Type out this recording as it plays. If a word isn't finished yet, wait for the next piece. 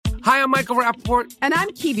Hi, I'm Michael Rappaport. And I'm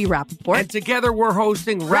Kibi Rappaport. And together we're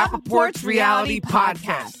hosting Rappaport's Reality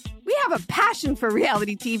Podcast. We have a passion for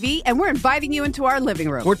reality TV, and we're inviting you into our living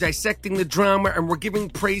room. We're dissecting the drama, and we're giving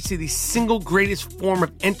praise to the single greatest form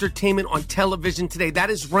of entertainment on television today.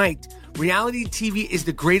 That is right. Reality TV is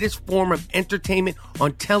the greatest form of entertainment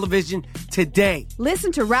on television today.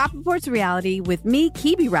 Listen to Rappaport's Reality with me,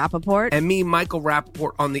 Kibi Rappaport. And me, Michael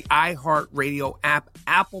Rappaport, on the iHeartRadio app,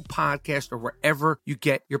 Apple Podcast, or wherever you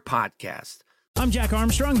get your podcast. I'm Jack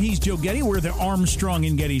Armstrong. He's Joe Getty. We're the Armstrong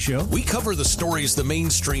and Getty Show. We cover the stories the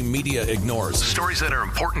mainstream media ignores. The stories that are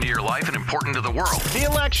important to your life and important to the world. The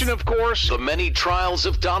election, of course. The many trials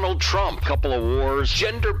of Donald Trump. Couple of wars.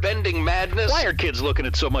 Gender-bending madness. Why are kids looking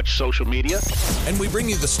at so much social media? And we bring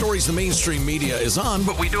you the stories the mainstream media is on,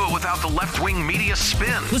 but we do it without the left-wing media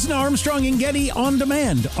spin. Listen to Armstrong and Getty on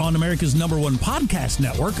demand on America's #1 podcast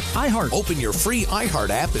network, iHeart. Open your free iHeart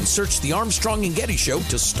app and search The Armstrong and Getty Show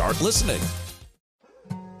to start listening.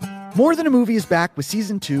 More Than a Movie is back with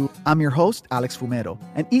Season 2. I'm your host, Alex Fumero,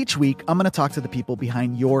 and each week I'm going to talk to the people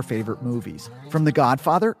behind your favorite movies. From The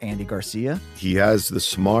Godfather, Andy Garcia. He has the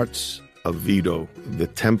smarts of Vito, the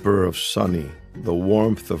temper of Sonny, the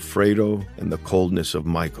warmth of Fredo, and the coldness of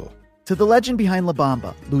Michael. To the legend behind La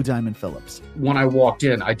Bamba, Lou Diamond Phillips. When I walked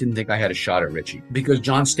in, I didn't think I had a shot at Richie because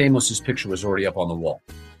John Stamos' picture was already up on the wall.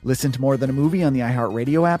 Listen to More Than a Movie on the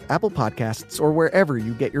iHeartRadio app, Apple Podcasts, or wherever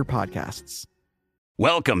you get your podcasts.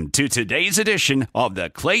 Welcome to today's edition of the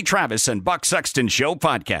Clay Travis and Buck Sexton Show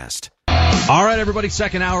podcast. All right, everybody,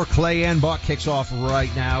 second hour, Clay and Buck kicks off right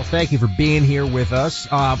now. Thank you for being here with us.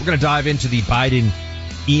 We're going to dive into the Biden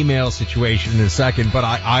email situation in a second, but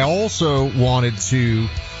I also wanted to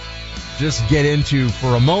just get into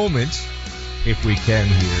for a moment, if we can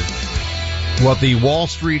here, what the Wall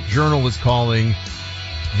Street Journal is calling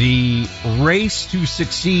the race to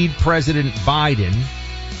succeed President Biden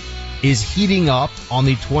is heating up on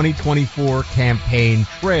the 2024 campaign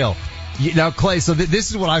trail. Now, Clay, so this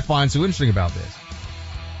is what I find so interesting about this.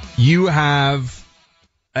 You have,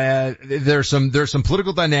 there's some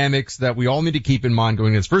political dynamics that we all need to keep in mind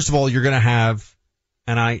going into this. First of all, you're going to have,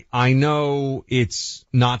 and I know it's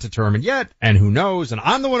not determined yet, and who knows, and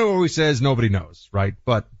I'm the one who always says nobody knows, right?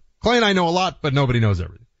 But Clay and I know a lot, but nobody knows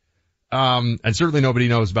everything. And certainly nobody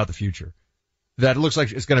knows about the future. That it looks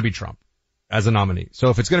like it's going to be Trump as a nominee. So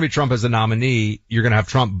if it's going to be Trump as a nominee, you're going to have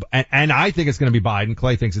Trump, and I think it's going to be Biden.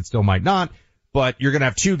 Clay thinks it still might not, but you're going to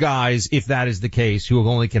have two guys, if that is the case, who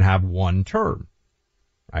only can have one term,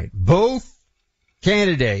 right? Both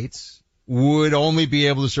candidates would only be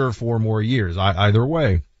able to serve 4 more years, either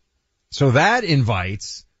way. So that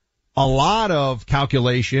invites a lot of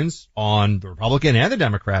calculations on the Republican and the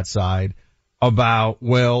Democrat side about,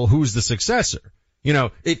 well, who's the successor? You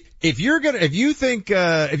know, if you think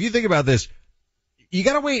about this, you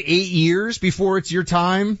gotta wait 8 years before it's your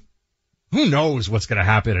time. Who knows what's gonna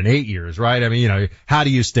happen in 8 years, right? I mean, you know, how do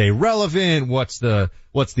you stay relevant? What's the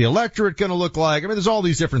electorate gonna look like? I mean, there's all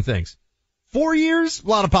these different things. 4 years? A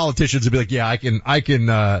lot of politicians would be like, yeah, I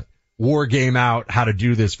can war game out how to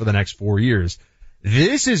do this for the next 4 years.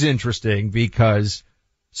 This is interesting because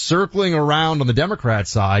circling around on the Democrat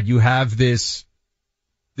side, you have this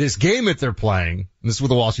game that they're playing, and this is what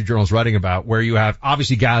the Wall Street Journal is writing about, where you have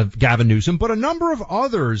obviously Gavin Newsom, but a number of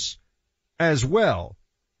others as well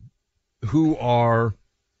who are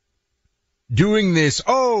doing this.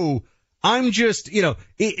 Oh, I'm just, you know,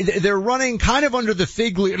 they're running kind of under the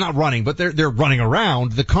fig leaf, not running, but they're running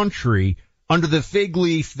around the country under the fig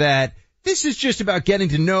leaf that this is just about getting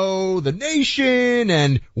to know the nation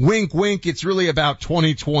and wink, wink. It's really about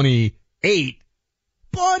 2028.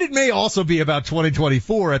 But it may also be about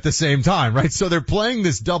 2024 at the same time, right? So they're playing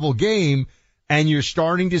this double game, and you're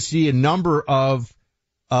starting to see a number of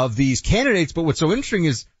these candidates. But what's so interesting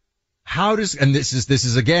is and this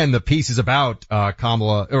is again, the piece is about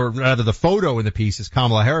Kamala, or rather the photo in the piece is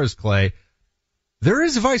Kamala Harris, Clay. There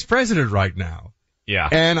is a vice president right now. Yeah.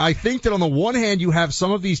 And I think that on the one hand, you have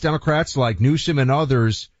some of these Democrats like Newsom and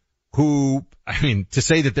others who, I mean, to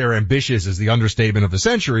say that they're ambitious is the understatement of the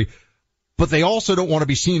century. But they also don't want to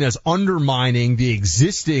be seen as undermining the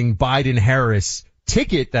existing Biden-Harris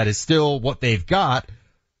ticket that is still what they've got.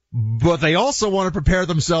 But they also want to prepare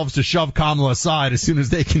themselves to shove Kamala aside as soon as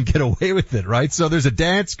they can get away with it, right? So there's a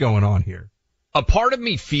dance going on here. A part of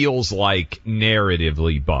me feels like,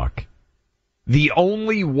 narratively, Buck, the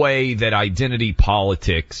only way that identity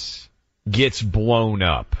politics gets blown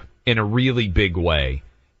up in a really big way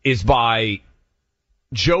is by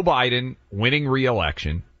Joe Biden winning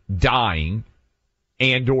re-election, dying,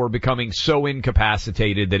 and or becoming so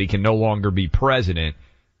incapacitated that he can no longer be president.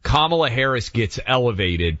 Kamala Harris gets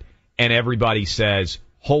elevated, and everybody says,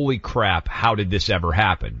 holy crap, how did this ever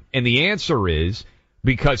happen? And the answer is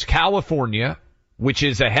because California, which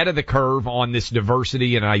is ahead of the curve on this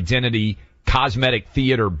diversity and identity cosmetic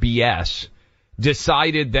theater BS,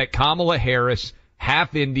 decided that Kamala Harris,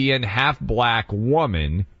 half Indian, half black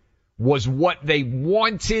woman, was what they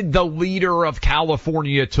wanted the leader of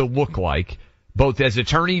California to look like, both as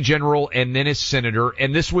Attorney General and then as Senator,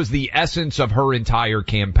 and this was the essence of her entire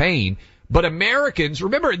campaign. But Americans,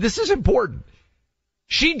 remember, this is important.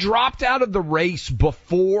 She dropped out of the race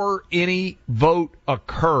before any vote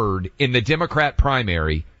occurred in the Democrat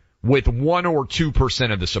primary with 1 or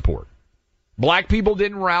 2% of the support. Black people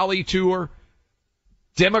didn't rally to her.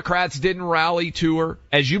 Democrats didn't rally to her.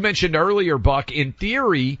 As you mentioned earlier, Buck, in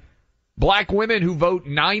theory, black women who vote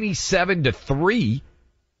 97-3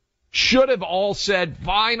 should have all said,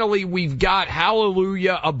 finally, we've got,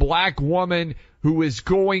 hallelujah, a black woman who is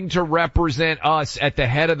going to represent us at the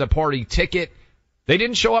head of the party ticket. They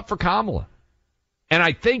didn't show up for Kamala. And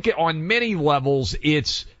I think on many levels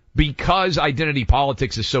it's because identity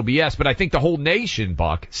politics is so BS, but I think the whole nation,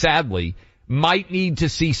 Buck, sadly, might need to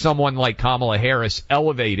see someone like Kamala Harris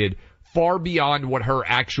elevated far beyond what her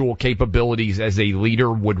actual capabilities as a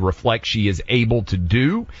leader would reflect she is able to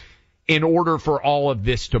do in order for all of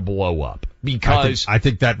this to blow up. Because I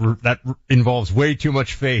think that involves way too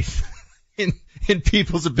much faith in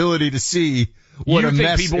people's ability to see what a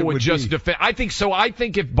mess people would just defend. I think so. I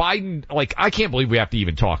think if Biden, I can't believe we have to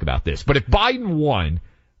even talk about this, but if Biden won,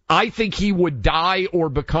 I think he would die or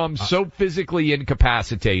become so physically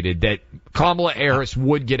incapacitated that Kamala Harris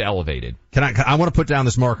would get elevated. I want to put down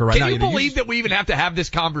this marker right now. Can you believe that we even have to have this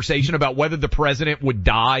conversation about whether the president would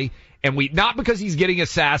die? And not because he's getting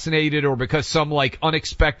assassinated or because some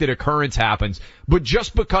unexpected occurrence happens, but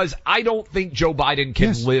just because I don't think Joe Biden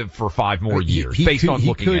can live for 5 more years based on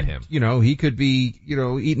looking at him. He could be,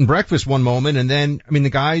 eating breakfast one moment and then, the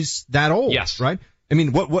guy's that old. Yes. Right?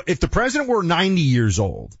 What if the president were 90 years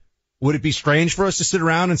old? Would it be strange for us to sit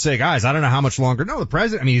around and say, guys, I don't know how much longer? No, the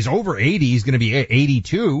president, he's over 80. He's going to be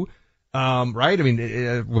 82. Right?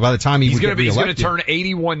 By the time he's going to turn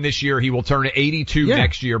 81 this year. He will turn 82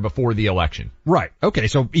 next year before the election. Right. Okay.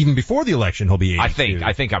 So even before the election, he'll be 82.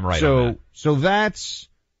 I think I'm right on that. So that's,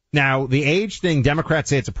 now the age thing, Democrats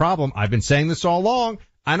say it's a problem. I've been saying this all along.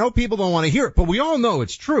 I know people don't want to hear it, but we all know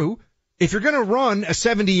it's true. If you're going to run a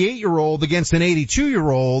 78-year-old against an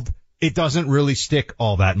 82-year-old, it doesn't really stick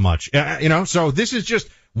all that much. So this is just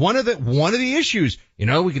one of the issues.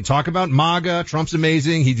 We can talk about MAGA. Trump's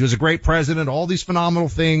amazing. He was a great president. All these phenomenal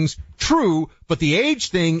things. True. But the age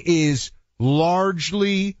thing is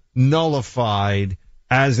largely nullified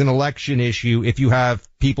as an election issue if you have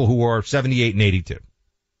people who are 78 and 82.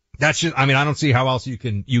 That's just, I don't see how else you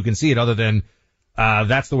can see it other than,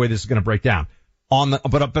 that's the way this is going to break down.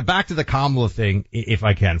 But back to the Kamala thing, if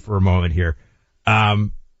I can, for a moment here.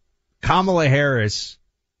 Kamala Harris,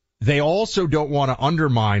 they also don't want to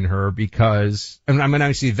undermine her because,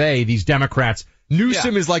 these Democrats,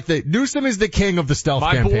 Newsom is the king of the stealth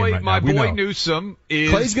campaign right now. My boy Newsom is.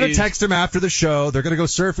 Clay's going to text him after the show. They're going to go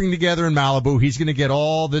surfing together in Malibu. He's going to get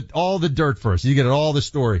all the dirt first. He's going to get all the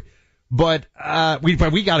story. But we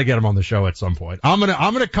got to get him on the show at some point. I'm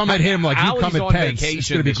gonna come at him like you come at Pence. It's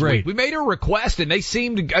going to be great. We made a request and they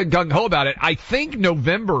seemed gung-ho about it. I think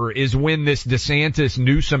November is when this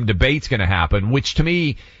DeSantis-Newsom debate's going to happen, which to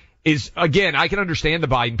me is, again, I can understand the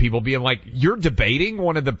Biden people being like, you're debating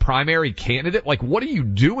one of the primary candidate? What are you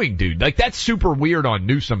doing, dude? That's super weird on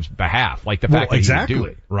Newsom's behalf. The fact that he would do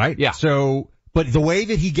it. Right? Yeah. So, but the way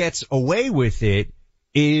that he gets away with it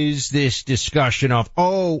is this discussion of,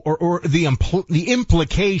 or the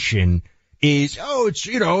implication is,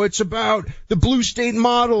 it's about the blue state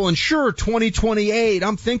model and sure, 2028,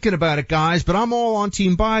 I'm thinking about it, guys, but I'm all on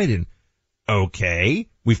Team Biden. Okay.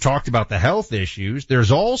 We've talked about the health issues.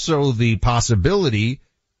 There's also the possibility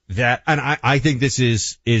that, and I think this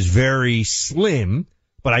is very slim,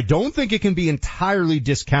 but I don't think it can be entirely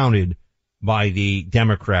discounted by the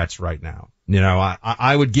Democrats right now.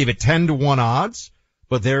 I would give it 10-1 odds.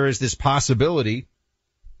 But there is this possibility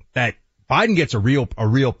that Biden gets a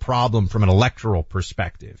real problem from an electoral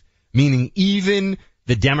perspective, meaning even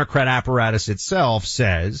the Democrat apparatus itself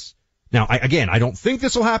says, now, I don't think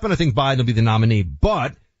this will happen. I think Biden will be the nominee,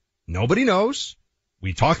 but nobody knows.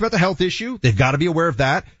 We talked about the health issue. They've got to be aware of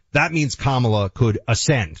that. That means Kamala could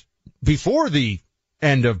ascend before the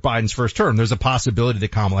end of Biden's first term. There's a possibility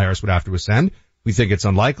that Kamala Harris would have to ascend. We think it's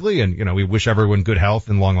unlikely, and, we wish everyone good health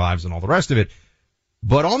and long lives and all the rest of it.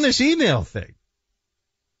 But on this email thing,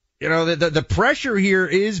 the pressure here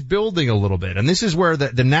is building a little bit. And this is where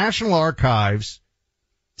the National Archives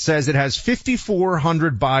says it has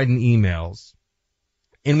 5,400 Biden emails.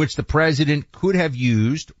 in which the president could have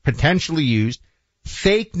potentially used,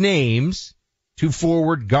 fake names to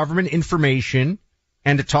forward government information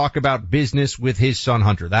and to talk about business with his son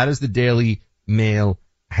Hunter. That is the Daily Mail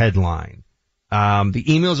headline. The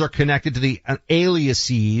emails are connected to the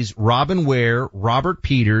aliases Robin Ware, Robert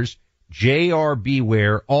Peters, J.R.B.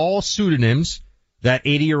 Ware, all pseudonyms that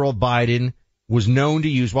 80-year-old Biden was known to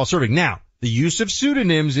use while serving. Now, the use of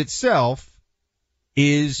pseudonyms itself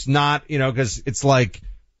is not, because it's like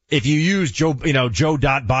if you use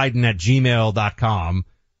joe.biden@gmail.com,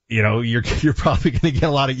 you're probably going to get a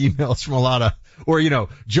lot of emails from or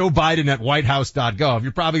Joe Biden at whitehouse.gov.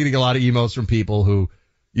 You're probably going to get a lot of emails from people who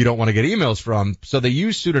you don't want to get emails from. So they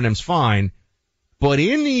use pseudonyms fine. But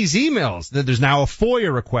in these emails, there's now a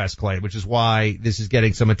FOIA request, Clay, which is why this is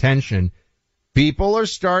getting some attention. People are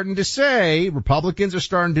starting to say, Republicans are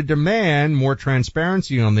starting to demand more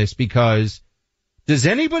transparency on this, because does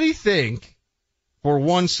anybody think for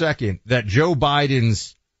 1 second that Joe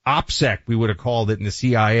Biden's OPSEC, we would have called it in the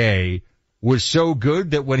CIA, was so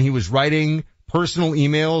good that when he was writing personal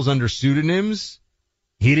emails under pseudonyms,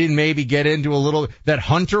 he didn't maybe get into that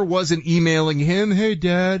Hunter wasn't emailing him, hey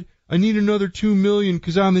Dad, I need another $2 million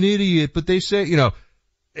because I'm an idiot, but they say,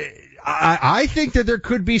 I think that there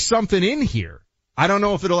could be something in here. I don't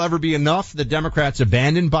know if it'll ever be enough. The Democrats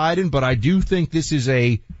abandon Biden, but I do think this is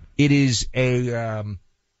a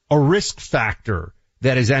risk factor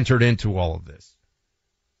that has entered into all of this.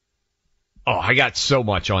 Oh, I got so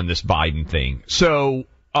much on this Biden thing. So,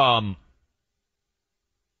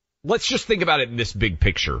 let's just think about it in this big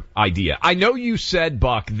picture idea. I know you said,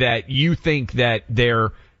 Buck, that you think that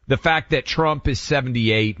the fact that Trump is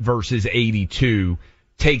 78 versus 82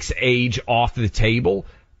 takes age off the table.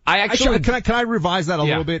 Can I revise that a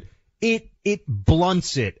little bit? It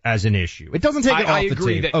blunts it as an issue. It doesn't take it off the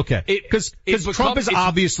table. Okay. Because Trump is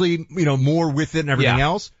obviously, more with it and everything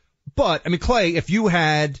else. But, Clay, if you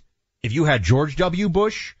had George W.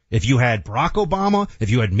 Bush, if you had Barack Obama, if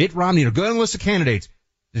you had Mitt Romney, go down the list of candidates,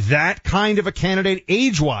 that kind of a candidate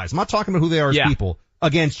age-wise, I'm not talking about who they are as people,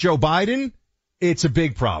 against Joe Biden, it's a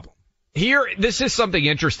big problem. Here, this is something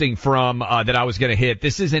interesting from, that I was going to hit.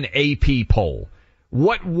 This is an AP poll.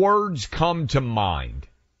 What words come to mind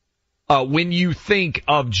when you think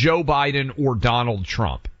of Joe Biden or Donald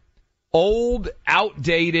Trump? Old,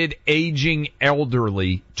 outdated, aging,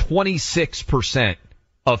 elderly, 26%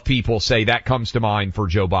 of people say that comes to mind for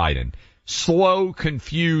Joe Biden. Slow,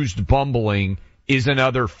 confused, bumbling is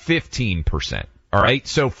another 15%. All right.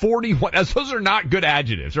 So 41, those are not good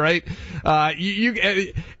adjectives, right?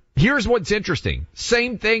 Here's what's interesting.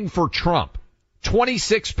 Same thing for Trump.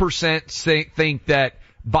 26% think that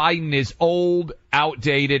Biden is old,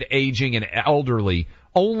 outdated, aging, and elderly.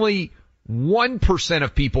 Only 1%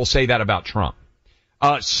 of people say that about Trump.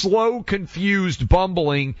 Slow, confused,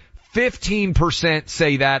 bumbling, 15%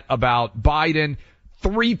 say that about Biden.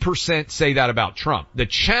 3% say that about Trump. The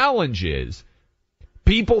challenge is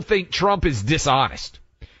people think Trump is dishonest.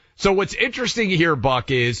 So what's interesting here, Buck,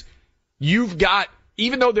 is you've got,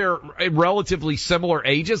 even though they're relatively similar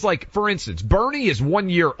ages, like, for instance, Bernie is 1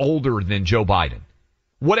 year older than Joe Biden.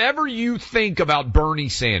 Whatever you think about Bernie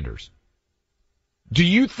Sanders, do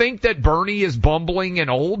you think that Bernie is bumbling and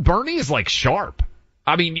old? Bernie is like sharp.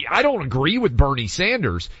 I don't agree with Bernie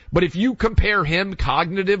Sanders, but if you compare him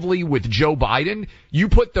cognitively with Joe Biden, you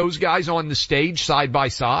put those guys on the stage side by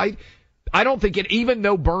side, I don't think even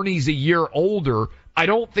though Bernie's a year older, I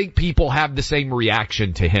don't think people have the same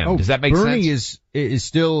reaction to him. Does that make sense? Bernie is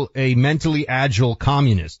still a mentally agile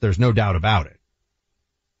communist. There's no doubt about it.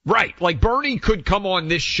 Right. Like Bernie could come on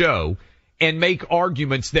this show and make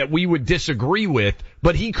arguments that we would disagree with,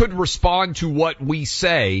 but he could respond to what we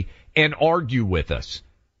say and argue with us.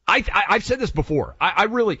 I've said this before. I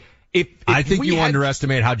think you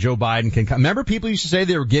underestimate how Joe Biden can come. Remember people used to say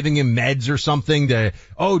they were giving him meds or something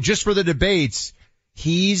just for the debates.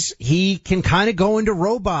 He can kind of go into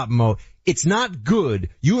robot mode. It's not good.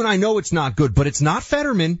 You and I know it's not good, but it's not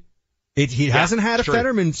Fetterman. He hasn't had a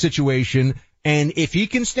Fetterman situation. And if he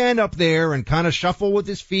can stand up there and kind of shuffle with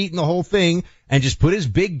his feet and the whole thing and just put his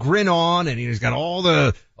big grin on, and he's got all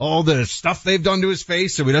the stuff they've done to his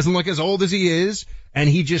face so he doesn't look as old as he is, and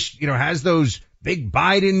he just, has that big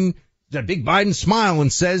Biden smile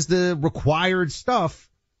and says the required stuff.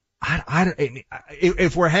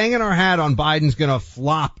 If we're hanging our hat on Biden's gonna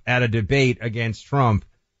flop at a debate against Trump,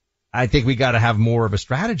 I think we got to have more of a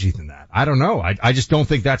strategy than that. I don't know. I just don't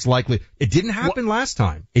think that's likely. It didn't happen last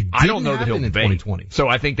time. I don't know that he'll debate in 2020. So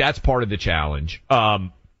I think that's part of the challenge.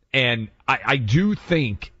 And I do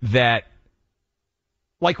think that,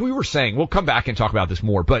 like we were saying, we'll come back and talk about this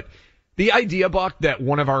more, but The idea, Buck, that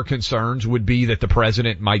one of our concerns would be that the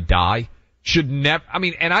president might die should never,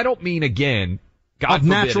 and I don't mean, again, God of forbid,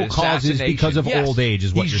 natural causes because of old age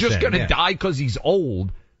is what you're saying. He's just going to die because he's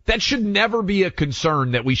old. That should never be a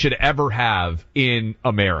concern that we should ever have in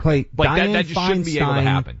America. Clay, that just shouldn't be able to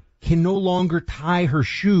happen. Can no longer tie her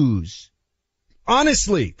shoes.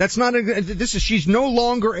 Honestly, she's no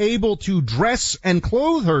longer able to dress and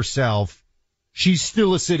clothe herself. She's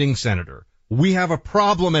still a sitting senator. We have a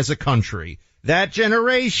problem as a country. That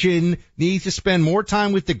generation needs to spend more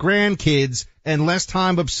time with the grandkids and less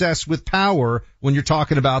time obsessed with power when you're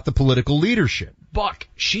talking about the political leadership. Buck,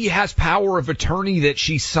 she has power of attorney that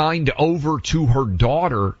she signed over to her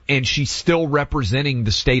daughter, and she's still representing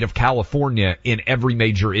the state of California in every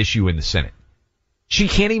major issue in the Senate. She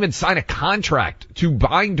can't even sign a contract to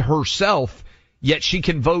bind herself, yet she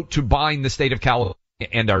can vote to bind the state of California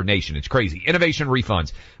and our nation. It's crazy. Innovation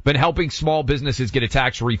Refunds. Been helping small businesses get a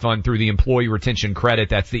tax refund through the Employee Retention Credit.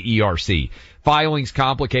 That's the ERC. Filings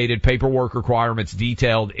complicated, paperwork requirements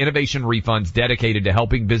detailed. Innovation Refunds dedicated to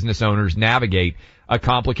helping business owners navigate a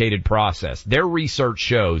complicated process. Their research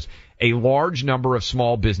shows a large number of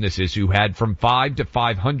small businesses who had from 5 to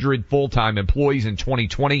 500 full-time employees in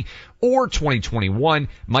 2020 or 2021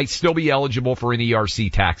 might still be eligible for an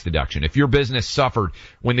ERC tax deduction. If your business suffered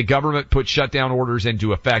when the government put shutdown orders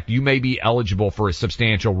into effect, you may be eligible for a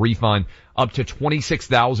substantial refund up to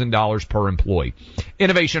 $26,000 per employee.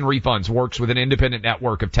 Innovation Refunds works with an independent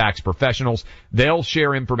network of tax professionals. They'll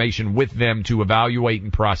share information with them to evaluate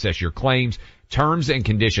and process your claims. Terms and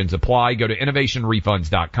conditions apply. Go to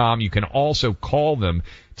innovationrefunds.com. You can also call them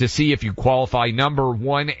to see if you qualify. Number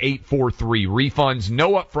 1-843-REFUNDS.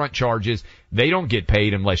 No upfront charges. They don't get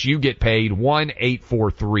paid unless you get paid.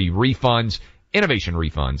 1-843-REFUNDS.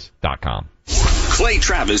 innovationrefunds.com. Clay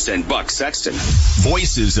Travis and Buck Sexton.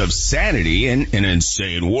 Voices of sanity in an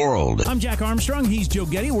insane world. I'm Jack Armstrong. He's Joe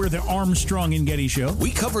Getty. We're the Armstrong and Getty Show.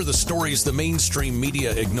 We cover the stories the mainstream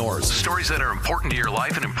media ignores. Stories that are important to your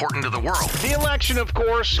life and important to the world. The election, of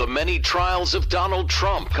course. The many trials of Donald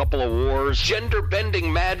Trump. Couple of wars.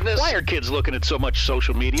 Gender-bending madness. Why are kids looking at so much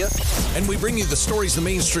social media? And we bring you the stories the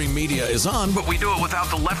mainstream media is on, but we do it without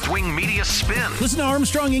the left-wing media spin. Listen to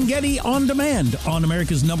Armstrong and Getty on demand on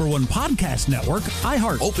America's #1 podcast network,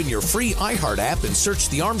 iHeart. Open your free iHeart app and search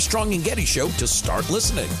The Armstrong and Getty Show to start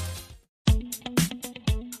listening.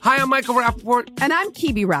 Hi, I'm Michael Rappaport. And I'm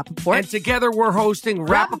Kibi Rappaport. And together we're hosting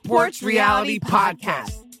Rappaport's Reality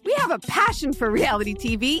Podcast. We have a passion for reality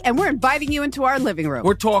TV, and we're inviting you into our living room.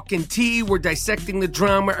 We're talking tea, we're dissecting the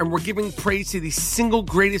drama, and we're giving praise to the single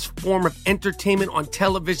greatest form of entertainment on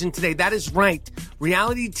television today. That is right.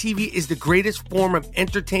 Reality TV is the greatest form of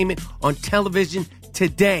entertainment on television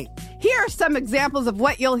today. Here are some examples of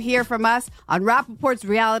what you'll hear from us on Rappaport's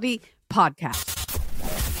Reality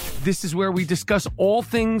Podcast. This is where we discuss all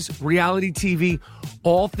things reality TV,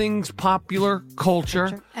 all things popular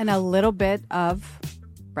culture. And a little bit of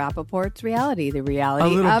Rappaport's reality, the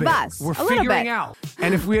reality of bit. us. We're figuring out.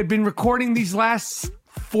 And if we had been recording these last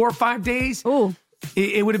 4 or 5 days,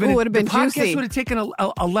 it would have been, the podcast juicy. would have taken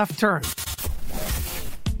a left turn.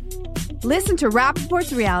 Listen to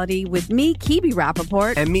Rappaport's Reality with me, Kibi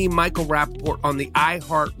Rappaport. And me, Michael Rappaport, on the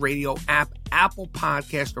iHeartRadio app, Apple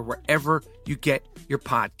Podcast, or wherever you get your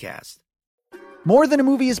podcast. More Than a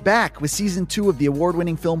Movie is back with season 2 of the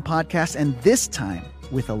award-winning film podcast, and this time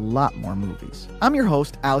with a lot more movies. I'm your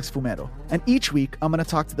host, Alex Fumero, and each week I'm going to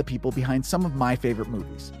talk to the people behind some of my favorite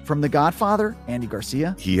movies. From The Godfather, Andy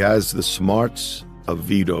Garcia. He has the smarts of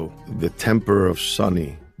Vito, the temper of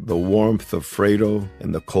Sonny, the warmth of Fredo,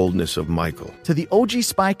 and the coldness of Michael. To the OG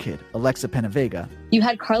Spy Kid, Alexa Penavega. You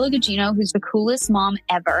had Carla Gugino, who's the coolest mom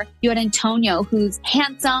ever. You had Antonio, who's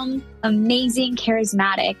handsome, amazing,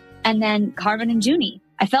 charismatic. And then Carmen and Junie.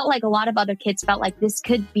 I felt like a lot of other kids felt like this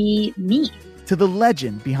could be me. To the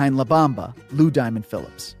legend behind La Bamba, Lou Diamond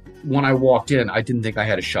Phillips. When I walked in, I didn't think I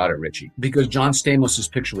had a shot at Richie because John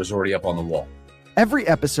Stamos' picture was already up on the wall. Every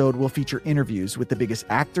episode will feature interviews with the biggest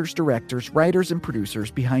actors, directors, writers, and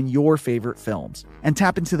producers behind your favorite films and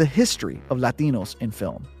tap into the history of Latinos in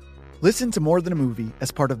film. Listen to More Than a Movie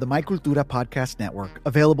as part of the My Cultura Podcast Network,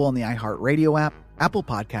 available on the iHeartRadio app, Apple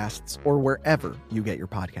Podcasts, or wherever you get your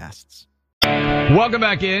podcasts. Welcome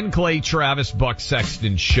back in, Clay Travis, Buck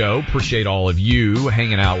Sexton Show. Appreciate all of you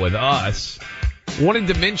hanging out with us. Wanted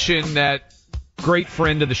to mention that great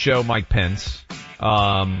friend of the show, Mike Pence.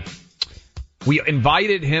 We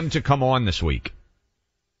invited him to come on this week.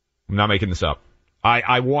 I'm not making this up.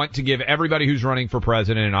 I want to give everybody who's running for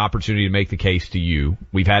president an opportunity to make the case to you.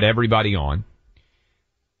 We've had everybody on.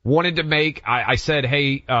 Wanted to make, I said,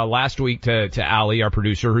 hey, last week to Allie, our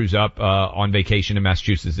producer, who's up, on vacation in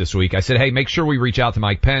Massachusetts this week. I said, hey, make sure we reach out to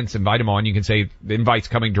Mike Pence, invite him on. You can say the invite's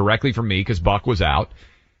coming directly from me because Buck was out.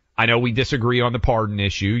 I know we disagree on the pardon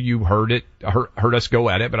issue. You heard us go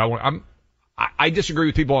at it, but I disagree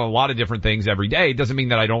with people on a lot of different things every day. It doesn't mean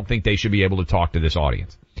that I don't think they should be able to talk to this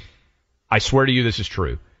audience. I swear to you this is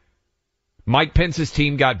true. Mike Pence's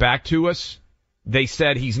team got back to us. They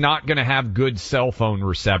said he's not going to have good cell phone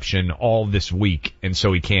reception all this week, and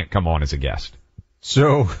so he can't come on as a guest.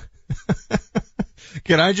 So,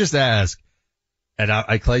 can I just ask, and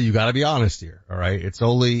I Clay, you got to be honest here, all right? It's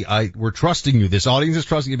only, we're trusting you. This audience is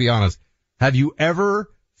trusting you to be honest. Have you ever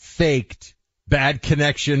faked bad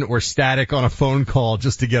connection or static on a phone call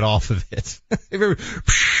just to get off of it?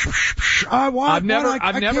 I've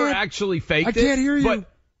never actually faked it. I can't hear you. But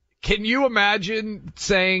can you imagine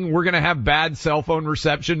saying we're going to have bad cell phone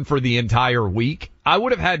reception for the entire week? I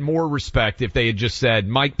would have had more respect if they had just said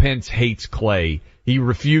Mike Pence hates Clay. He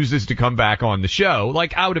refuses to come back on the show.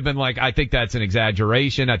 Like, I would have been like, I think that's an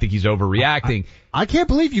exaggeration. I think he's overreacting. I can't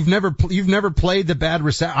believe you've never played the bad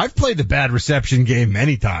reception. I've played the bad reception game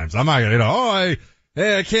many times. I'm not gonna,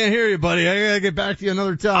 hey, I can't hear you, buddy. I gotta get back to you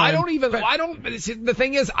another time. The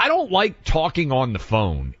thing is, I don't like talking on the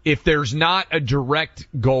phone if there's not a direct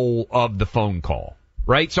goal of the phone call,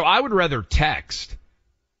 right? So I would rather text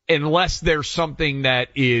unless there's something that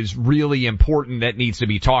is really important that needs to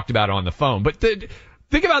be talked about on the phone. But think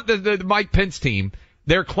about the Mike Pence team.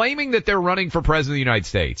 They're claiming that they're running for president of the United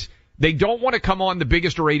States. They don't want to come on the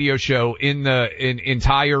biggest radio show in the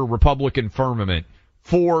entire Republican firmament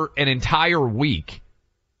for an entire week.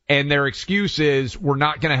 And their excuse is we're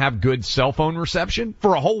not going to have good cell phone reception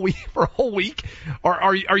for a whole week.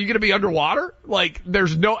 Are you going to be underwater? Like,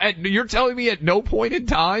 you're telling me at no point in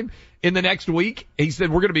time in the next week, he said,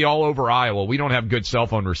 we're going to be all over Iowa. We don't have good cell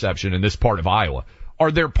phone reception in this part of Iowa. Are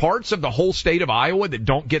there parts of the whole state of Iowa that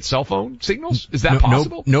don't get cell phone signals? Is that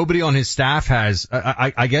possible? Nobody on his staff has.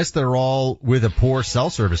 I guess they're all with a poor cell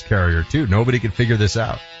service carrier too. Nobody can figure this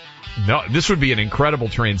out. No, this would be an incredible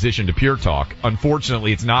transition to Pure Talk.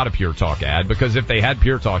 Unfortunately, it's not a Pure Talk ad because if they had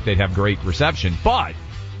Pure Talk, they'd have great reception. But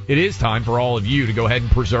it is time for all of you to go ahead and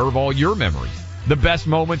preserve all your memories. The best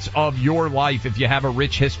moments of your life if you have a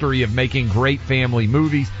rich history of making great family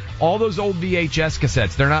movies. All those old VHS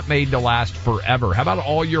cassettes, they're not made to last forever. How about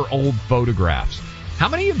all your old photographs? How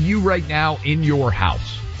many of you right now in your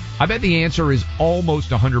house, I bet the answer is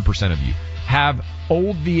almost 100% of you, have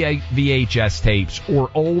old VHS tapes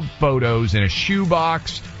or old photos in a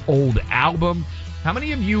shoebox, old album? How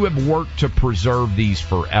many of you have worked to preserve these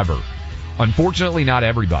forever? Unfortunately, not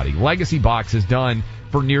everybody. Legacy Box has done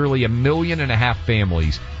for nearly 1.5 million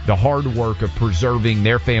families the hard work of preserving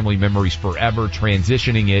their family memories forever,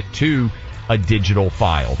 transitioning it to a digital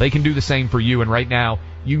file. They can do the same for you, and right now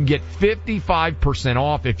you can get 55%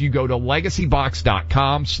 off if you go to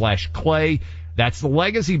legacybox.com/Clay. That's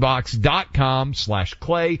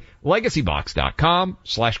legacybox.com/Clay,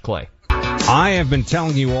 legacybox.com/Clay. I have been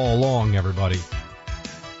telling you all along, everybody,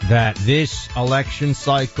 that this election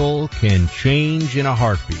cycle can change in a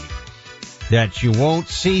heartbeat. That you won't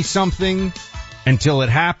see something until it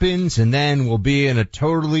happens, and then we'll be in a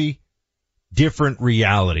totally different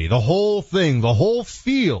reality. The whole thing, the whole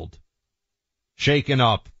field, shaken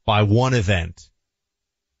up by one event.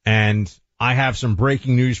 And I have some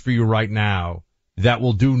breaking news for you right now that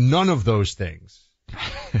will do none of those things.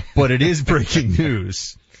 But it is breaking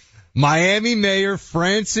news. Miami Mayor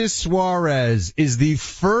Francis Suarez is the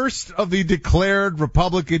first of the declared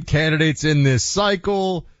Republican candidates in this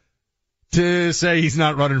cycle to say he's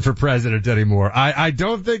not running for president anymore. I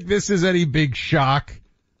don't think this is any big shock.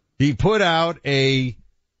 He put out a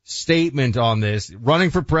statement on this,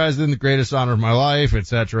 running for president, the greatest honor of my life, et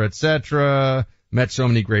cetera, met so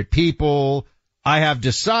many great people. I have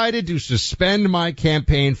decided to suspend my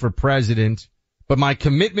campaign for president, but my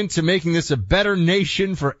commitment to making this a better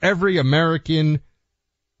nation for every American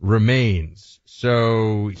remains.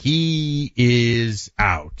 So he is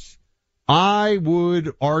out. I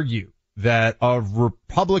would argue that of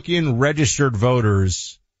Republican registered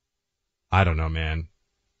voters, I don't know, man,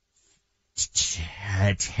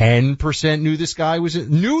 10% knew this guy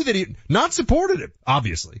knew that he, not supported him,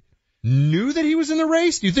 obviously, knew that he was in the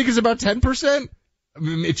race. Do you think it's about 10%?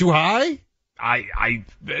 Too high?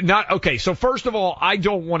 Okay, so first of all, I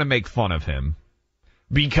don't want to make fun of him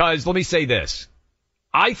because let me say this.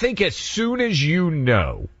 I think as soon as you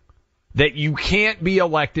know that you can't be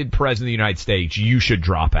elected president of the United States, you should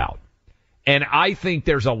drop out. And I think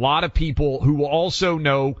there's a lot of people who also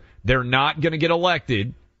know they're not going to get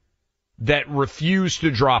elected that refuse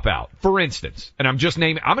to drop out. For instance, and I'm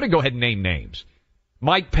going to go ahead and name names.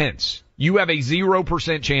 Mike Pence, you have a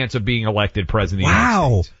 0% chance of being elected president of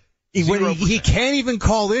the United States. He can't even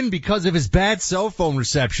call in because of his bad cell phone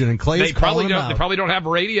reception, and Clay's calling him out. They probably don't have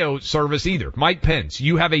radio service either. Mike Pence,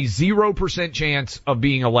 you have a 0% chance of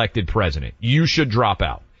being elected president. You should drop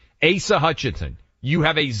out. Asa Hutchinson, you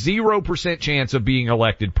have a 0% chance of being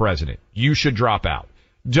elected president. You should drop out.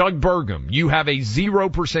 Doug Burgum, you have a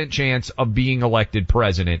 0% chance of being elected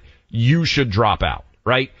president. You should drop out,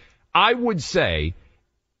 right? I would say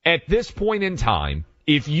at this point in time,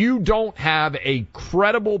 if you don't have a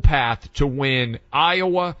credible path to win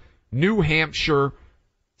Iowa, New Hampshire,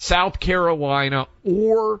 South Carolina,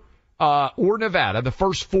 or Nevada, the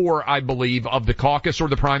first four, I believe, of the caucus or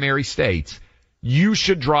the primary states, you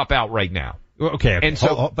should drop out right now. Okay. And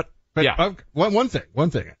so, yeah. One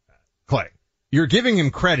thing, Clay, you're giving him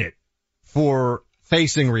credit for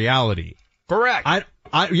facing reality. Correct.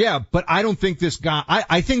 But I don't think this guy,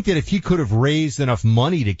 I think that if he could have raised enough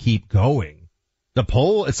money to keep going, the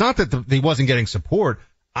poll, it's not that he wasn't getting support.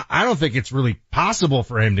 I don't think it's really possible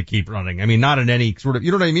for him to keep running. I mean, not in any sort of,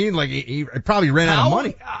 you know what I mean? Like, he probably ran out of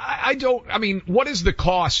money. What is the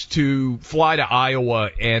cost to fly to Iowa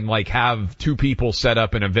and, like, have two people set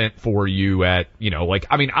up an event for you at,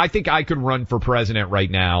 I think I could run for president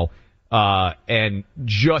right now, and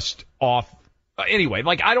just off, anyway,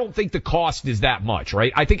 like, I don't think the cost is that much,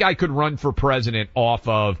 right? I think I could run for president off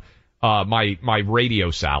of, my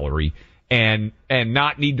radio salary and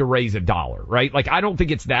not need to raise $1, right? Like, I don't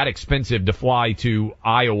think it's that expensive to fly to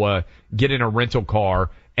Iowa, get in a rental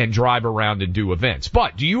car, and drive around and do events.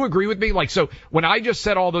 But do you agree with me? Like, so when I just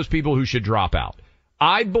said all those people who should drop out,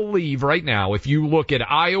 I believe right now, if you look at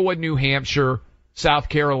Iowa, New Hampshire, South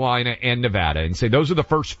Carolina, and Nevada, and say those are the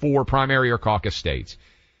first four primary or caucus states,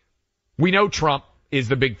 we know Trump is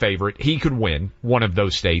the big favorite. He could win one of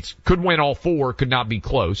those states. Could win all four, could not be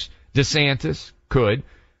close. DeSantis could.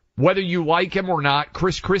 Whether you like him or not,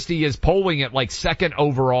 Chris Christie is polling at like second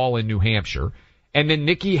overall in New Hampshire. And then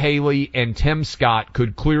Nikki Haley and Tim Scott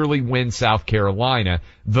could clearly win South Carolina.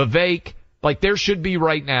 Vivek, like, there should be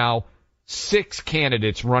right now 6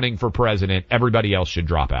 candidates running for president. Everybody else should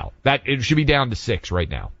drop out. It should be down to 6 right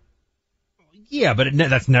now. Yeah, but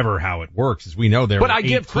that's never how it works, as we know. But I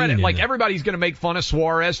give credit. Like, everybody's going to make fun of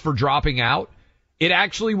Suarez for dropping out. It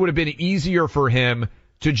actually would have been easier for him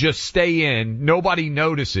to just stay in, nobody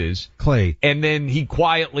notices, Clay, and then he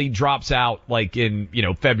quietly drops out like in,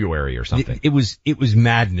 February or something. It was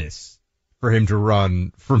madness for him to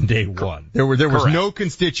run from day one. There was no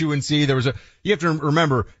constituency. You have to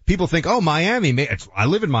remember, people think, oh, Miami, I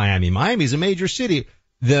live in Miami. Miami's a major city.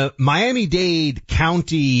 The Miami-Dade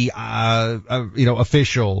County,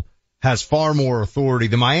 official has far more authority.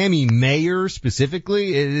 The Miami mayor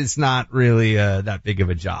specifically is not really, that big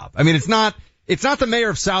of a job. I mean, it's not the mayor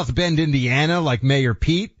of South Bend, Indiana, like Mayor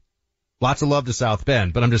Pete. Lots of love to South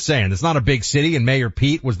Bend, but I'm just saying, it's not a big city, and Mayor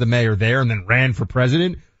Pete was the mayor there and then ran for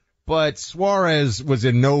president. But Suarez was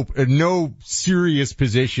in no serious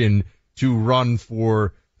position to run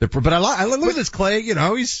for but I look at this, Clay,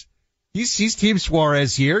 he's Team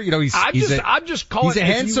Suarez here. I'm just calling. He's a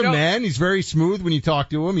handsome man. He's very smooth when you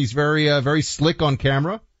talk to him. He's very slick on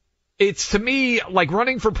camera. It's, to me, like,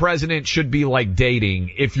 running for president should be like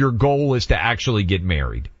dating if your goal is to actually get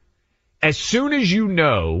married. As soon as you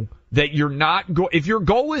know that you're not if your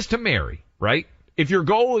goal is to marry, right? If your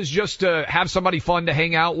goal is just to have somebody fun to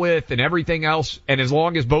hang out with and everything else, and as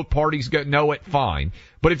long as both parties know it, fine.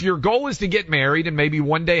 But if your goal is to get married and maybe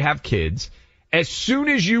one day have kids, as soon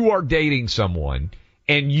as you are dating someone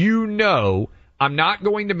and I'm not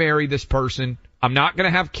going to marry this person, I'm not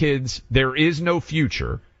going to have kids, there is no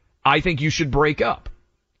future, I think you should break up.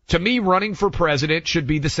 To me, running for president should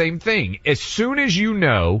be the same thing. As soon as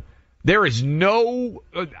there is no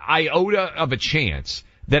iota of a chance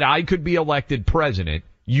that I could be elected president,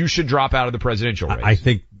 you should drop out of the presidential race. I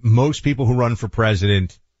think most people who run for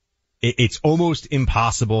president, it's almost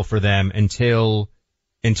impossible for them until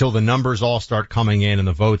the numbers all start coming in and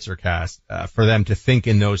the votes are cast, for them to think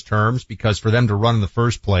in those terms, because for them to run in the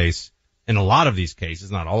first place, in a lot of these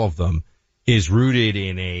cases, not all of them, is rooted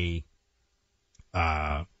in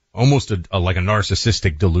almost like a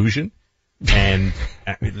narcissistic delusion. And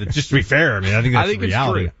just to be fair, I mean, I think that's the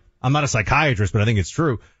reality. It's true. I'm not a psychiatrist, but I think it's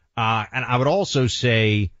true. And I would also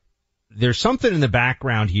say there's something in the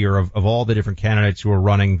background here of all the different candidates who are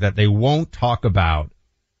running that they won't talk about,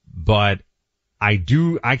 but I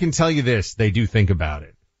can tell you this, they do think about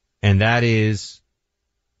it. And that is,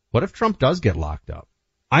 what if Trump does get locked up?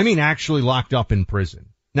 I mean, actually locked up in prison.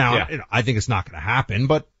 Now, I think it's not going to happen,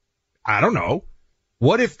 but I don't know.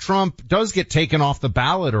 What if Trump does get taken off the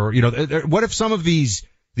ballot, or, what if some of these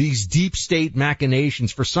deep state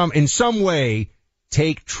machinations in some way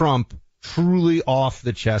take Trump truly off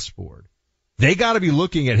the chessboard? They got to be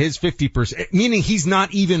looking at his 50%, meaning he's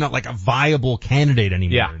not even like a viable candidate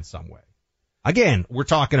anymore in some way. Again, we're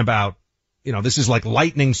talking about, this is like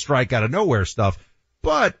lightning strike out of nowhere stuff,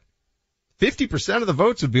 but 50% of the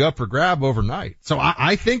votes would be up for grab overnight. So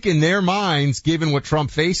I think in their minds, given what Trump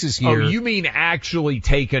faces here. Oh, you mean actually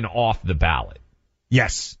taken off the ballot?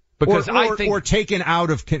 Yes. Because or taken out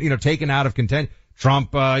of content.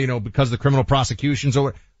 Trump, because of the criminal prosecutions.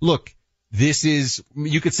 Look, this is,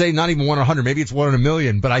 you could say not even 1 in 100, maybe it's 1 in a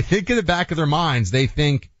million, but I think in the back of their minds, they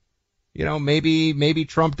think, maybe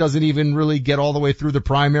Trump doesn't even really get all the way through the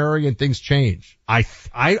primary and things change.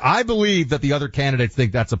 I believe that the other candidates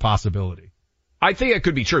think that's a possibility. I think it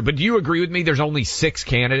could be true, but do you agree with me? There's only 6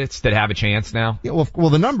 candidates that have a chance now? Yeah, well,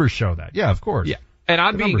 the numbers show that. Yeah, of course. Yeah. And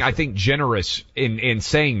I'm being, I think, generous in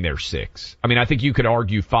saying there's 6. I mean, I think you could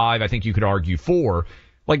argue 5. I think you could argue 4.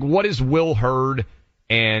 Like, what is Will Hurd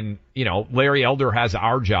and, Larry Elder has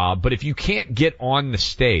our job, but if you can't get on the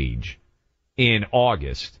stage in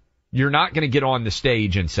August, you're not going to get on the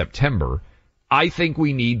stage in September. I think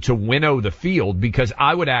we need to winnow the field, because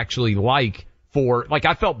I would actually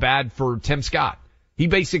I felt bad for Tim Scott. He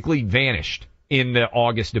basically vanished in the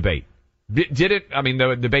August debate. The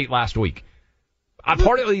debate last week.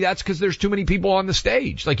 Partly that's because there's too many people on the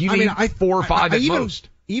stage. Like, you need 4 or 5 at most.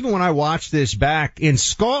 Even when I watched this back in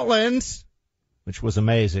Scotland, which was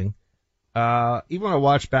amazing, even when I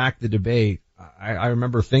watched back the debate, I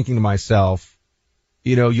remember thinking to myself,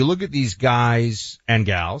 you look at these guys and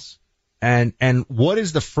gals, and what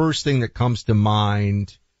is the first thing that comes to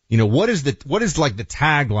mind? What is the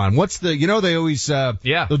tagline? What's the, they always,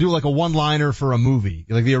 they'll do like a one-liner for a movie.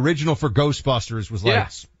 Like the original for Ghostbusters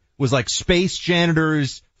was like space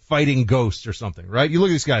janitors fighting ghosts or something, right? You look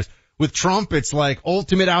at these guys. With Trump, it's like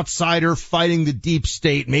ultimate outsider fighting the deep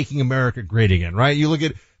state, making America great again, right? You look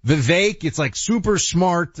at Vivek, it's like super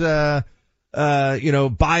smart,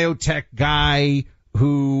 biotech guy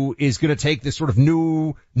who is going to take this sort of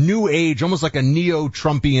new age, almost like a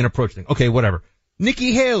neo-Trumpian approach thing. Okay, whatever.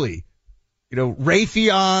 Nikki Haley,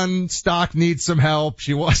 Raytheon stock needs some help.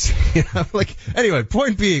 She was, anyway,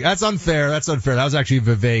 point being, that's unfair. That was actually a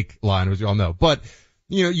Vivek line, as you all know. But,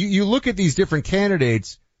 you look at these different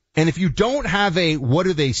candidates, and if you don't have what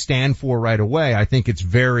do they stand for right away, I think it's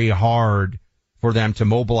very hard for them to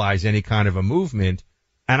mobilize any kind of a movement.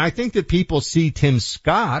 And I think that people see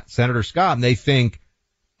Senator Scott, and they think,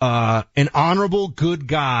 an honorable, good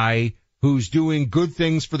guy who's doing good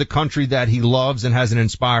things for the country that he loves and has an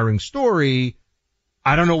inspiring story.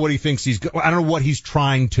 I don't know what he thinks I don't know what he's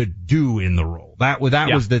trying to do in the role. That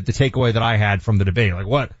was the takeaway that I had from the debate.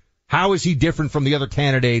 Like, how is he different from the other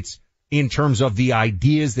candidates in terms of the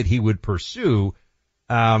ideas that he would pursue?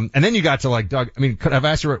 And then you got to like Doug. I mean, I've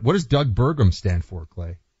asked her, what does Doug Burgum stand for,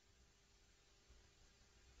 Clay?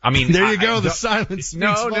 I mean, there you go. The silence speaks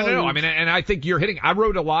volumes. No. I mean, and I think you're hitting. I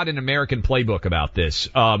wrote a lot in American Playbook about this,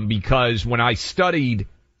 because when I studied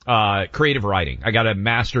creative writing, I got a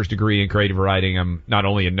master's degree in creative writing. I'm not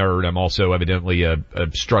only a nerd, I'm also evidently a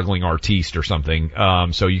struggling artiste or something.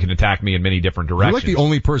 So you can attack me in many different directions. You're like the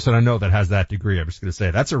only person I know that has that degree. I'm just going to say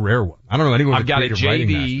that's a rare one. I don't know anyone with a creative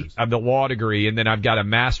writing master's. I've got a JD of the law degree, and then I've got a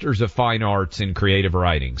master's of fine arts in creative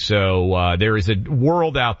writing. So there is a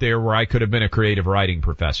world out there where I could have been a creative writing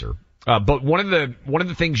professor. But one of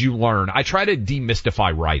the things you learn, I try to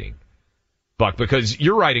demystify writing, Buck, because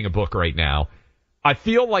you're writing a book right now. I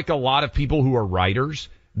feel like a lot of people who are writers,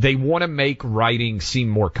 they want to make writing seem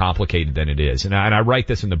more complicated than it is. And I write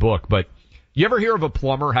this in the book, but you ever hear of a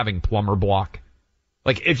plumber having plumber block?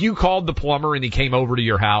 Like, if you called the plumber and he came over to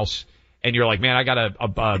your house and you're like, man, I got a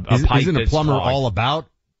pipe. Isn't a plumber all about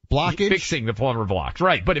blockage? Fixing the plumber blocks.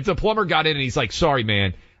 Right. But if the plumber got in and he's like, sorry,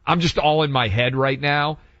 man, I'm just all in my head right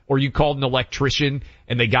now. Or you called an electrician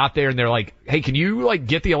and they got there and they're like, hey, can you like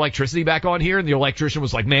get the electricity back on here? And the electrician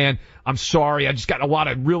was like, man, I'm sorry. I just got a lot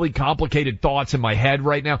of really complicated thoughts in my head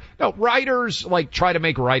right now. No, writers like try to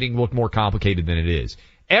make writing look more complicated than it is.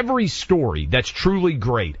 Every story that's truly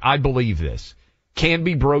great, I believe this, can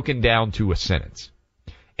be broken down to a sentence.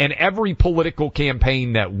 And every political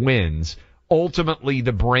campaign that wins, ultimately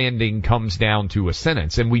the branding comes down to a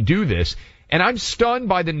sentence. And we do this. And I'm stunned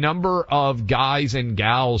by the number of guys and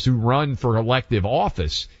gals who run for elective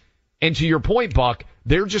office. And to your point, Buck,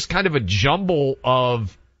 they're just kind of a jumble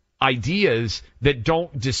of ideas that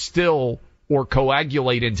don't distill or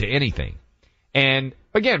coagulate into anything. And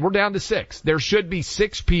again, we're down to 6. There should be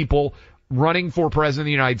 6 people running for president of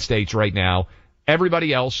the United States right now.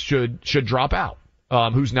 Everybody else should drop out.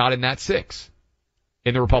 who's not in that 6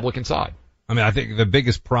 in the Republican side. I mean, I think the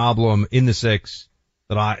biggest problem in the 6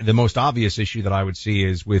 the most obvious issue that I would see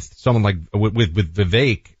is with someone like, with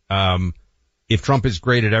Vivek, if Trump is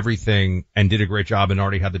great at everything and did a great job and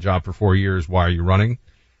already had the job for 4 years, why are you running?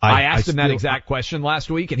 I asked him that exact question last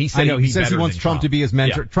week, and he said he says he wants Trump to be his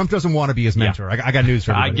mentor. Yeah. Trump doesn't want to be his mentor. Yeah. I got news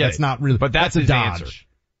for everybody. That's not really, but that's a his dodge. Answer.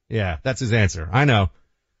 Yeah, that's his answer. I know.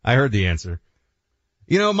 I heard the answer.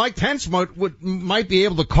 You know, Mike Pence might be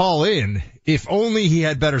able to call in if only he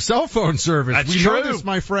had better cell phone service. That's we true. know this,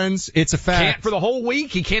 my friends. It's a fact. Can't for the whole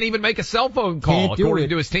week. He can't even make a cell phone call according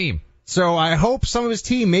to his team. So I hope some of his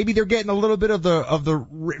team, maybe they're getting a little bit of the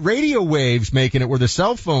radio waves making it where the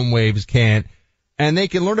cell phone waves can't. And they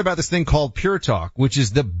can learn about this thing called Pure Talk, which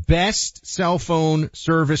is the best cell phone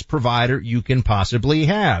service provider you can possibly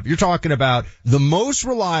have. You're talking about the most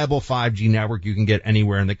reliable 5G network you can get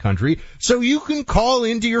anywhere in the country. So you can call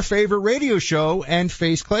into your favorite radio show and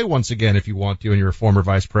face Clay once again if you want to, and you're a former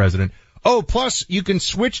vice president. Oh, plus you can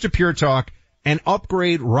switch to Pure Talk and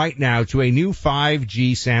upgrade right now to a new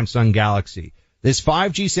 5G Samsung Galaxy. This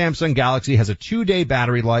 5G Samsung Galaxy has a 2-day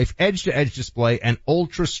battery life, edge-to-edge display, and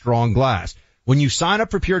ultra-strong glass. When you sign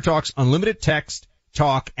up for Pure Talk's unlimited text,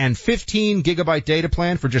 talk, and 15 gigabyte data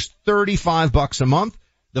plan for just $35 a month,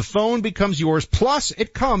 the phone becomes yours, plus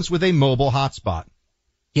it comes with a mobile hotspot.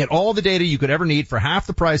 Get all the data you could ever need for half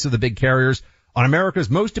the price of the big carriers on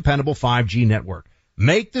America's most dependable 5G network.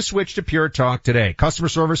 Make the switch to Pure Talk today. Customer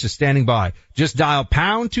service is standing by. Just dial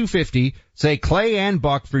pound 250, say Clay and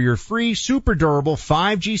Buck for your free super durable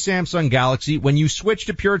 5G Samsung Galaxy when you switch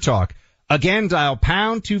to Pure Talk. Again, dial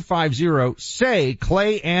pound 250, say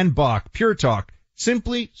Clay and Buck. Pure Talk.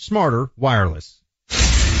 Simply smarter wireless.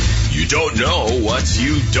 You don't know what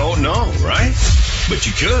you don't know, right? But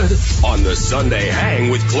you could on the Sunday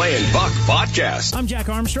Hang with Clay and Buck podcast. I'm Jack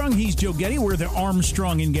Armstrong. He's Joe Getty. We're the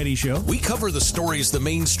Armstrong and Getty Show. We cover the stories the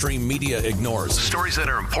mainstream media ignores. Stories that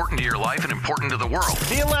are important to your life and important to the world.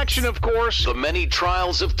 The election, of course. The many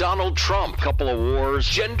trials of Donald Trump. Couple of wars.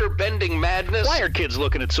 Gender-bending madness. Why are kids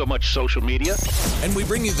looking at so much social media? And we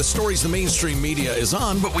bring you the stories the mainstream media is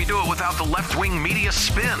on, but we do it without the left-wing media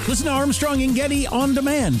spin. Listen to Armstrong and Getty on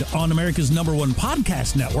demand on America's #1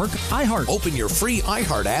 podcast network, iHeart. Open your free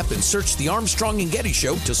iHeart app and search the Armstrong and Getty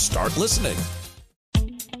Show to start listening.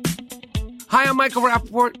 Hi, I'm Michael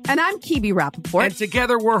Rappaport. And I'm Kibi Rappaport. And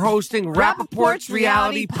together we're hosting Rappaport's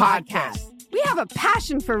Reality Podcast. We have a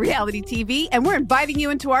passion for reality TV, and we're inviting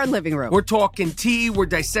you into our living room. We're talking tea, we're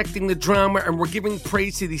dissecting the drama, and we're giving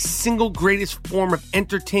praise to the single greatest form of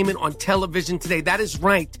entertainment on television today. That is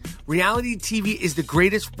right. Reality TV is the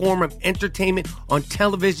greatest form of entertainment on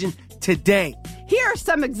television today. Here are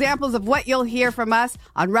some examples of what you'll hear from us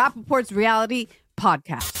on Rappaport's Reality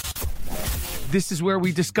Podcast. This is where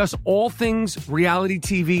we discuss all things reality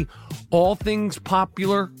TV, all things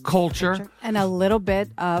popular culture. And a little bit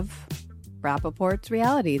of Rappaport's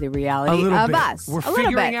reality, the reality of bit. us. We're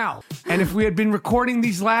figuring out. And if we had been recording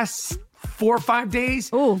these last 4 or 5 days,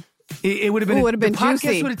 it would have been, the podcast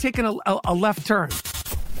juicy. would have taken a left turn.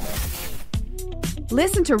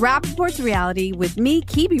 Listen to Rappaport's Reality with me,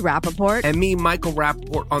 Kibi Rappaport. And me, Michael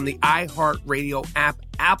Rappaport, on the iHeartRadio app,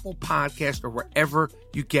 Apple Podcast, or wherever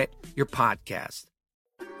you get your podcast.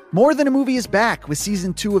 More Than a Movie is back with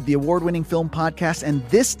season 2 of the award-winning film podcast, and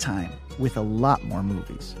this time with a lot more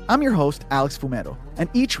movies. I'm your host, Alex Fumero, and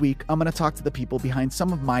each week I'm going to talk to the people behind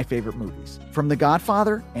some of my favorite movies. From The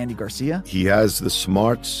Godfather, Andy Garcia. He has the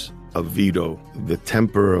smarts of Vito, the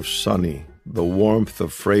temper of Sonny, the warmth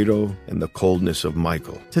of Fredo, and the coldness of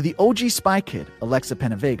Michael. To the OG Spy Kid, Alexa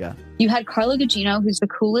Penavega. You had Carla Gugino, who's the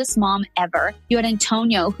coolest mom ever. You had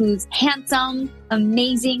Antonio, who's handsome,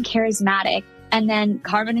 amazing, charismatic. And then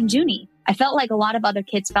Carvin and Junie. I felt like a lot of other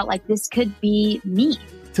kids felt like this could be me.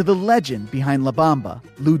 To the legend behind La Bamba,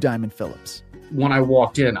 Lou Diamond Phillips. When I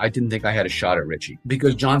walked in, I didn't think I had a shot at Richie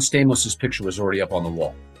because John Stamos' picture was already up on the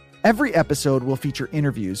wall. Every episode will feature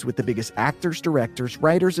interviews with the biggest actors, directors,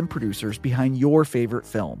 writers, and producers behind your favorite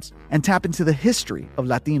films and tap into the history of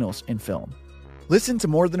Latinos in film. Listen to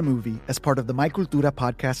More Than a Movie as part of the My Cultura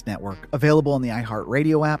podcast network, available on the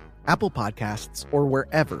iHeartRadio app, Apple Podcasts, or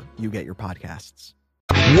wherever you get your podcasts.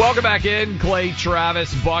 Welcome back in, Clay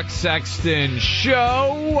Travis, Buck Sexton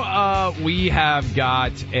Show. We have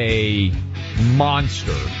got a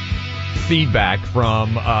monster feedback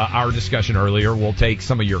from our discussion earlier. We'll take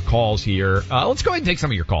some of your calls here. Let's go ahead and take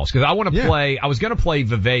some of your calls because I want to play. I was going to play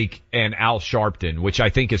Vivek and Al Sharpton, which I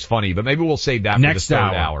think is funny, but maybe we'll save that next for the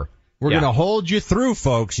third hour. We're going to hold you through,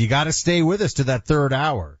 folks. You got to stay with us to that third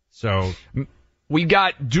hour. So We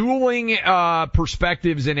got dueling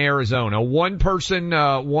perspectives in Arizona. One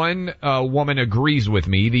woman agrees with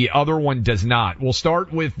me. The other one does not. We'll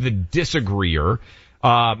start with the disagreeer.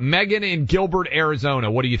 Megan in Gilbert,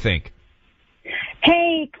 Arizona. What do you think?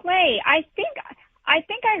 Hey, Clay, I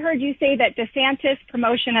think I heard you say that DeSantis'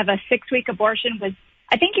 promotion of a 6-week abortion was,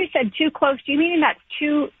 I think you said too close. Do you mean that's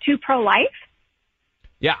too pro-life?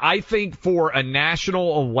 Yeah, I think for a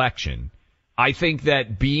national election, I think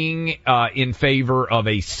that being in favor of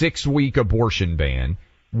a 6-week abortion ban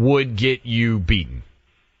would get you beaten.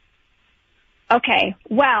 Okay,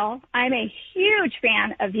 well, I'm a huge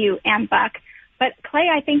fan of you and Buck, but Clay,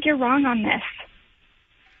 I think you're wrong on this.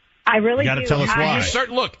 I really do. You got to tell us why.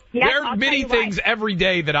 Look, there are many things every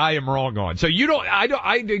day that I am wrong on. So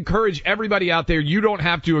I'd encourage everybody out there, you don't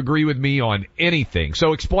have to agree with me on anything.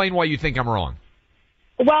 So explain why you think I'm wrong.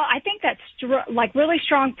 Well, I think that really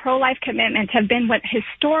strong pro-life commitments have been what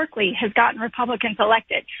historically has gotten Republicans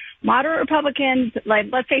elected. Moderate Republicans, like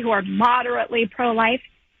let's say who are moderately pro-life,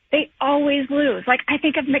 they always lose. Like I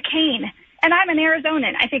think of McCain, and I'm an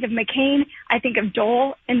Arizonan. I think of McCain. I think of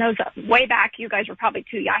Dole. In those way back, you guys were probably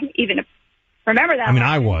too young, even to remember that. I mean,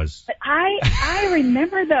 I was. But I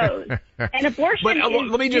remember those. And abortion. But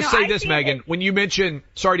let me just say this, Megan. When you mention,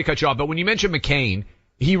 sorry to cut you off, but when you mention McCain,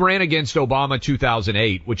 he ran against Obama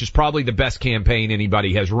 2008, which is probably the best campaign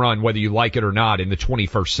anybody has run, whether you like it or not, in the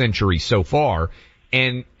 21st century so far.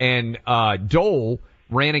 And Dole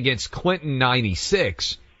ran against Clinton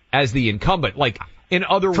 96 as the incumbent. Like, in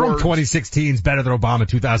other words, Trump 2016 is better than Obama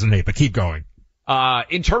 2008, but keep going.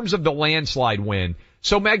 In terms of the landslide win.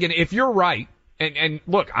 So Megan, if you're right, and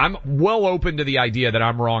look, I'm well open to the idea that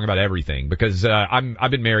I'm wrong about everything because I've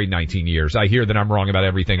been married 19 years. I hear that I'm wrong about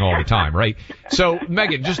everything all the time, right? So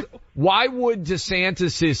Megan, just why would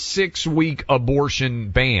DeSantis' 6-week abortion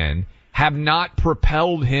ban have not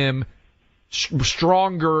propelled him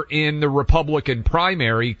stronger in the Republican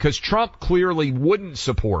primary? Because Trump clearly wouldn't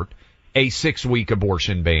support a 6-week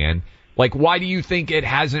abortion ban. Like, why do you think it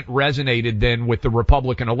hasn't resonated then with the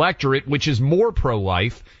Republican electorate, which is more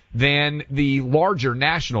pro-life than the larger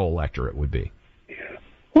national electorate would be?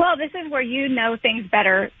 Well, this is where you know things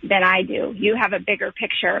better than I do. You have a bigger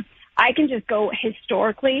picture. I can just go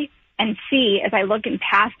historically and see, as I look in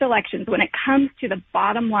past elections, when it comes to the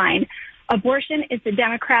bottom line, abortion is the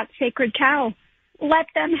Democrats' sacred cow. Let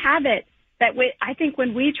them have it. I think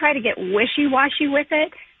when we try to get wishy-washy with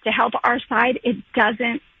it to help our side, it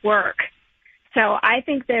doesn't work. So I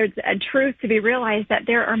think there's a truth to be realized that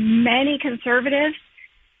there are many conservatives,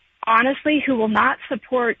 honestly, who will not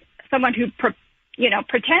support someone who,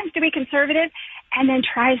 pretends to be conservative and then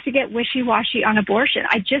tries to get wishy-washy on abortion.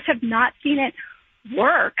 I just have not seen it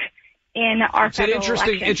work in our federal election.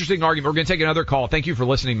 It's an interesting argument. We're going to take another call. Thank you for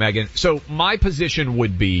listening, Megan. So my position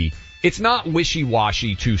would be, it's not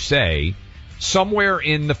wishy-washy to say somewhere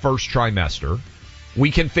in the first trimester, we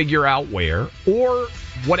can figure out where, or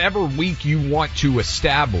whatever week you want to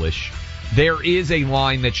establish, there is a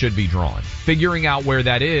line that should be drawn. Figuring out where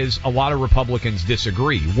that is, a lot of Republicans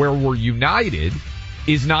disagree. Where we're united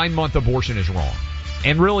is 9-month abortion is wrong.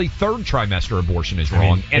 And really, third trimester abortion is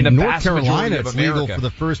wrong. In the North Carolina, majority of it's America, legal for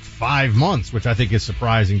the first 5 months, which I think is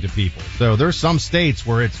surprising to people. So there's some states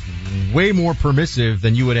where it's way more permissive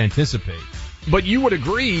than you would anticipate. But you would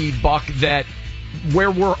agree, Buck, that where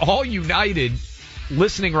we're all united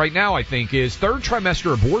listening right now, I think, is third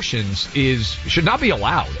trimester abortions should not be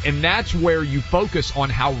allowed. And that's where you focus on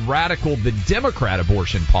how radical the Democrat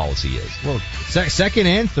abortion policy is. Well, second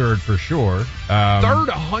and third for sure. Third,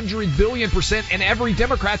 100 billion%, and every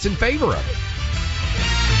Democrat's in favor of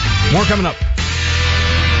it. More coming up.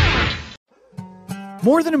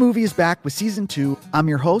 More Than a Movie is back with Season 2. I'm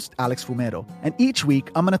your host, Alex Fumero, and each week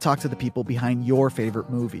I'm going to talk to the people behind your favorite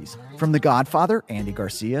movies. From The Godfather, Andy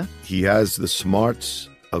Garcia. He has the smarts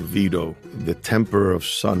of Vito, the temper of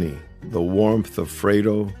Sonny, the warmth of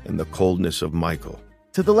Fredo, and the coldness of Michael.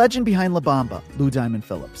 To the legend behind La Bamba, Lou Diamond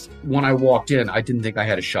Phillips. When I walked in, I didn't think I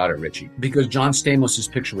had a shot at Richie because John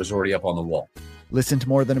Stamos' picture was already up on the wall. Listen to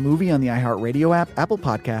More Than a Movie on the iHeartRadio app, Apple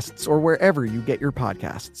Podcasts, or wherever you get your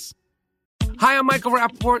podcasts. Hi, I'm Michael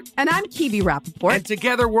Rappaport. And I'm Kibi Rappaport. And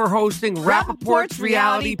together we're hosting Rappaport's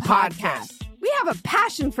Reality Podcast. We have a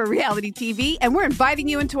passion for reality TV, and we're inviting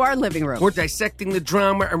you into our living room. We're dissecting the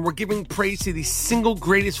drama, and we're giving praise to the single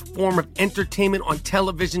greatest form of entertainment on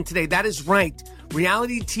television today. That is right.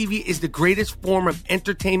 Reality TV is the greatest form of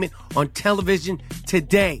entertainment on television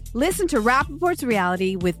today. Listen to Rappaport's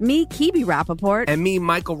Reality with me, Kibi Rappaport. And me,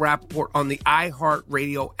 Michael Rappaport, on the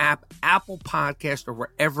iHeartRadio app, Apple Podcast, or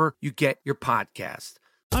wherever you get your podcast.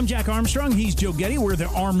 I'm Jack Armstrong. He's Joe Getty. We're the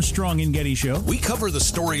Armstrong and Getty Show. We cover the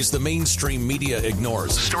stories the mainstream media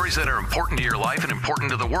ignores. Stories that are important to your life and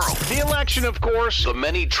important to the world. The election, of course. The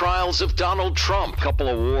many trials of Donald Trump. Couple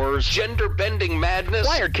of wars. Gender-bending madness.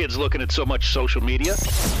 Why are kids looking at so much social media?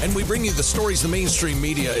 And we bring you the stories the mainstream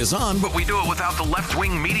media is on, but we do it without the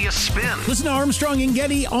left-wing media spin. Listen to Armstrong and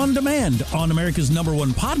Getty on demand on America's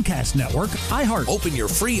 #1 podcast network, iHeart. Open your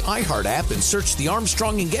free iHeart app and search the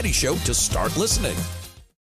Armstrong and Getty Show to start listening.